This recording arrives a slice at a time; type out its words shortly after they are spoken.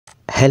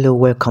Hello,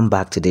 welcome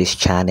back to this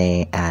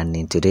channel, and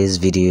in today's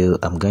video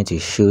I'm going to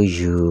show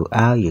you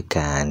how you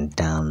can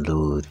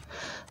download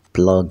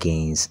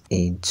plugins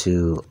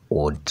into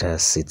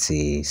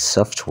Audacity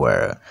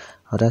software.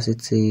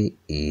 Audacity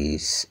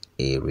is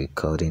a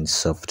recording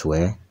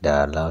software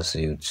that allows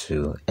you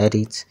to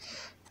edit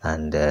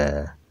and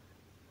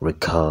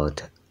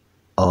record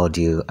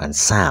audio and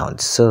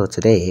sound. So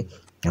today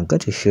I'm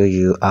going to show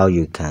you how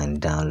you can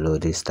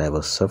download this type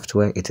of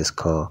software. It is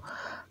called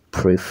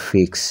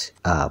Prefix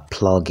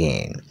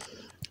plugin,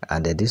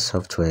 and this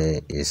software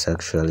is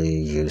actually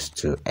used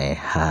to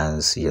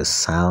enhance your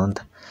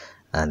sound.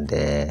 And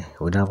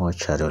without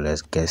much ado,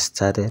 let's get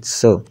started.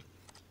 So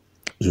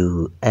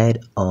you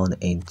head on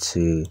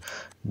into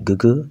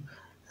Google,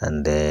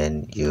 and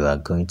then you are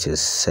going to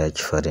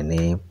search for the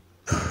name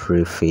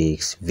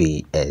Prefix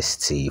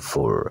VST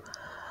for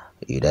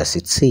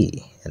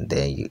Audacity, and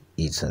then you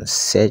hit on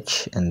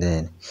search, and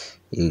then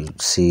you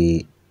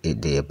see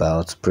the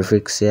about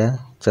prefix here.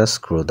 Just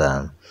scroll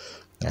down,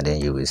 and then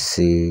you will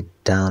see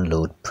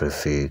download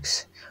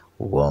prefix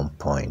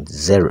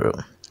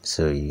 1.0.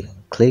 So you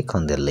click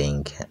on the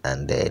link,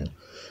 and then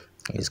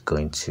it's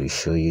going to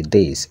show you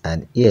this,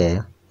 and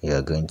here you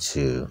are going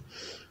to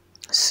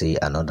see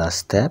another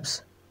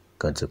steps.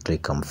 Going to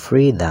click on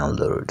free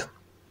download,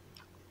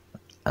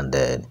 and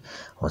then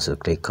once you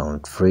click on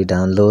free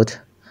download,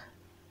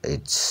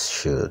 it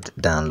should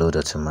download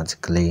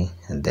automatically.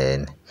 And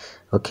then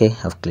okay,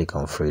 I've clicked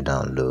on free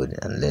download,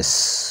 and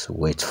let's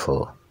wait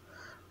for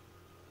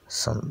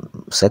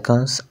some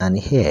seconds. And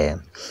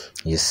here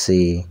you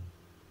see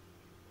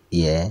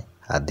here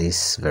at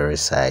this very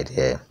side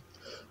here,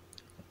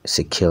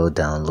 secure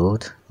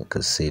download. You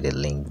can see the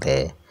link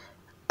there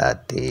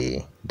at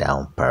the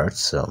down part.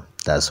 So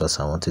that's what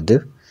I want to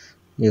do.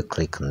 You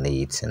click on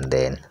it, and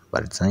then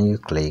by the time you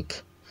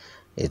click,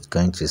 it's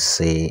going to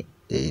say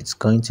it's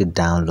going to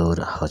download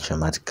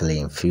automatically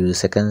in few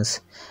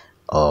seconds,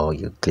 or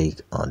you click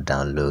on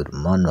download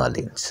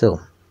manually. So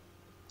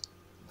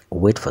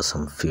wait for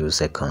some few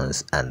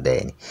seconds, and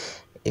then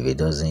if it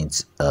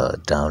doesn't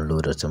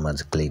download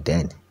automatically,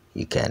 then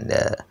you can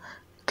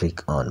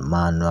click on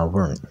manual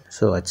run.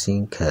 So I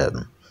think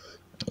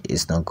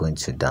it's not going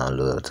to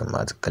download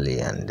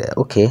automatically, and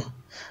okay,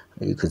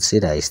 you could see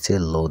that it's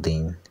still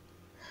loading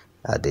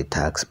at the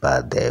task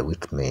bar there,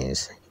 which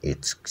means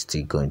it's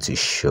still going to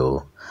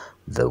show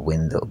the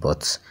window.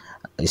 But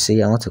you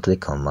see, I want to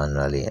click on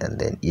manually, and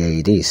then here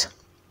it is.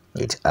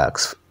 It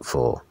asks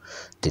for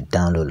the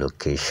download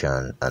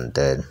location, and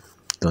then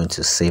going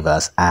to save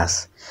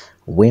as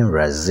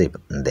WinRAR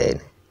zip, and then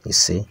you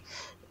see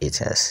it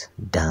has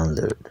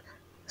downloaded.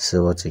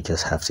 So what you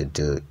just have to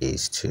do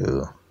is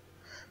to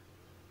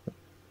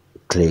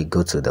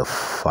go to the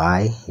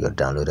file, your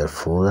downloaded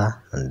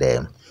folder, and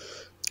then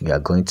you are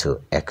going to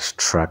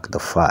extract the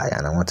file.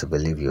 And I want to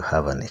believe you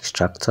have an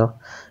extractor.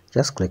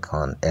 Just click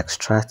on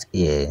extract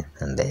here,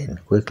 and then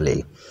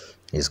quickly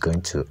it's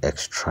going to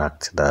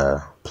extract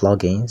the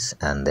plugins.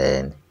 And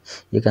then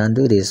you can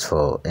do this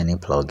for any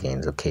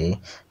plugins, okay,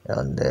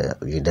 on the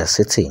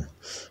Audacity.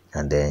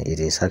 And then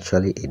it is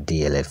actually a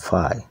DLL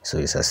file, so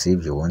it's as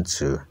if you want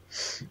to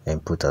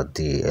input a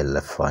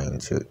DLL file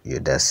into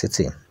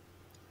Audacity.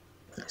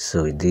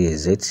 So this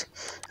is it,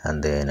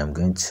 and then I'm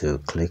going to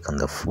click on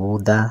the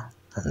folder,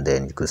 and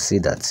then you could see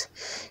that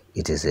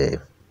it is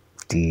a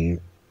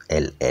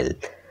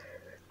DLL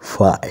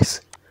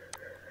files.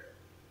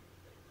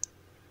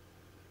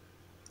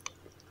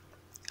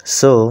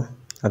 So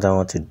what I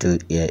want to do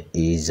here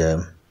is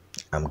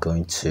I'm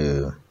going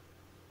to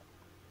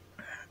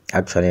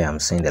actually, I'm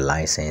seeing the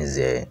license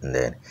there, and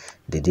then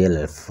the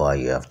DLL file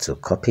you have to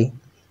copy,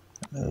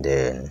 and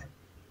then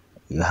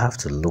you have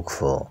to look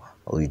for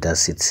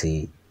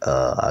Audacity.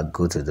 I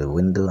go to the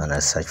window and I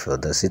search for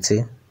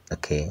Audacity,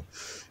 okay,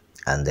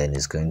 and then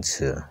it's going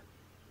to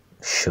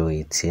show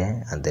it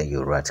here, and then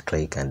you right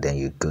click, and then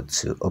you go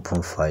to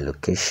open file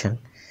location.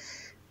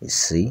 You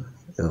see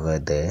over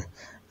there,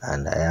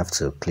 and I have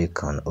to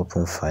click on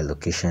open file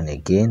location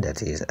again.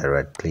 That is, I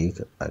right click,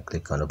 I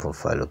click on open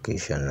file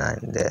location,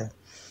 and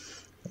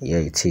here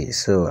it is.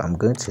 So I'm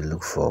going to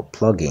look for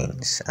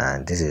plugins,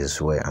 and this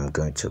is where I'm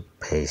going to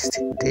paste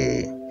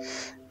the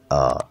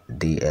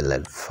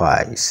DLL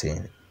file. You see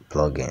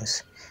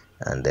plugins,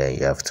 and then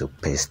you have to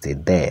paste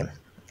it there.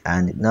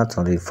 And not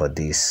only for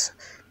this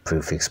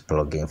prefix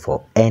plugin,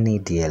 for any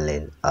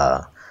DLL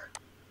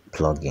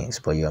plugins,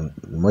 but you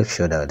make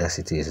sure that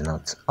Audacity is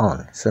not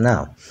on. So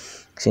now,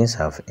 since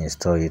I've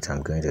installed it,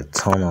 I'm going to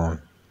turn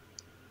on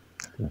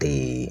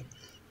the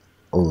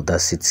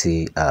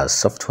Audacity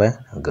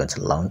software. I'm going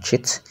to launch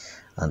it,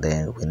 and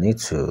then we need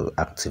to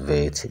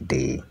activate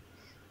the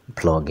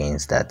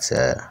plugins that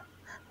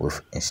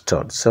we've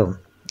installed. So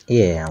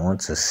yeah, I want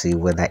to see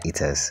whether it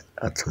has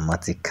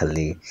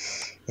automatically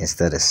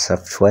installed the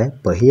software,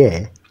 but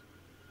here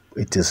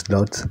it is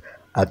not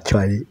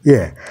actually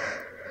here.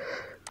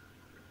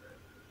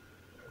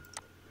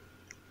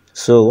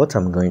 So what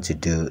I'm going to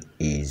do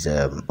is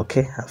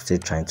okay, I'm still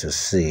trying to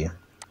see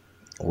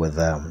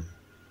whether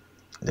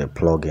the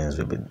plugins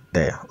will be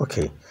there.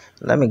 Okay,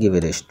 let me give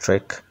it a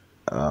trick.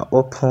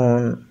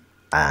 Open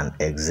an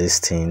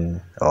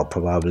existing or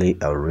probably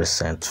a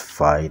recent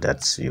file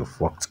that you've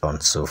worked on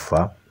so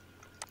far,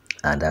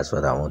 and that's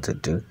what I want to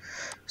do.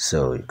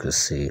 So you could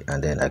see,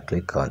 and then I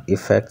click on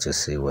effect to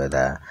see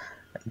whether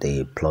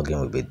the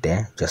plugin will be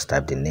there. Just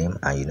type the name,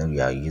 and you know we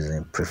are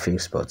using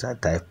prefix, but I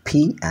type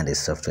P and the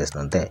software is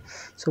not there.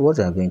 So what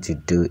I'm going to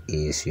do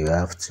is you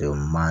have to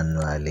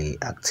manually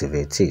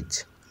activate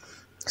it.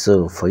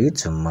 So for you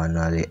to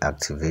manually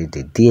activate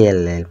the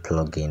DLL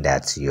plugin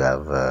that you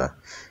have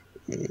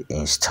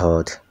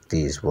installed,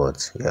 this is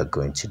what you are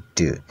going to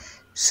do.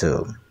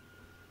 So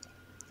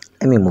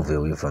let me move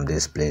away from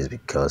this place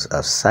because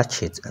I've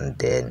searched it and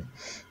then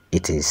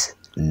it is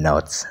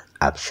not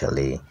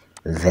actually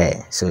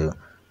there. So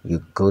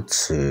you go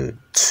to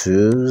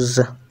tools,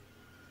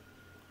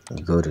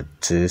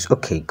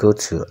 okay, go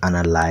to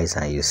analyze,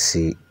 and you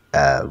see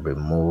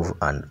remove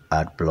and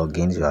add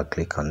plugins. You are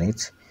click on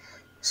it.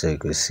 So you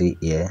can see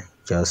here,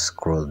 just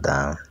scroll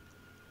down,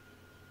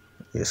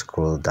 you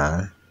scroll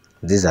down,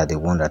 these are the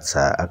ones that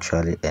are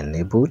actually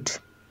enabled.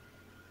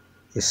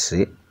 You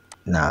see,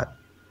 now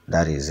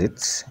that is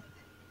it,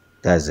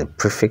 that's the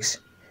prefix,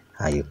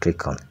 and you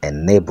click on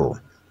enable,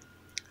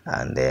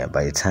 and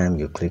by the time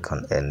you click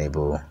on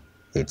enable,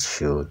 it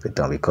should be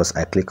done because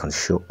I click on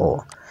show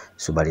all.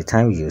 So by the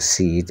time you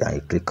see it and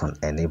you click on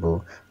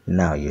enable,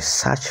 now you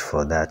search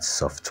for that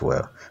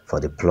software, for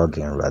the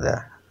plugin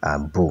rather,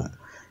 and boom,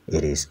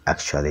 it is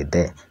actually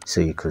there.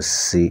 So you could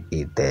see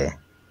it there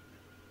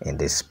in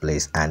this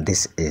place, and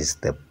this is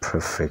the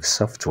perfect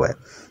software.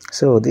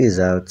 So this is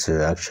how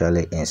to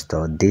actually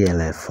install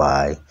DLL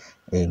file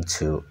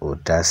into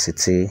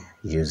Audacity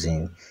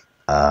using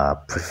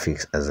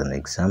prefix as an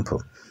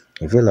example.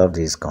 If you love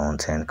this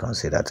content,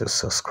 consider to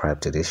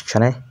subscribe to this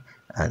channel,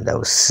 and I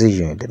will see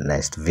you in the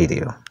next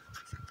video.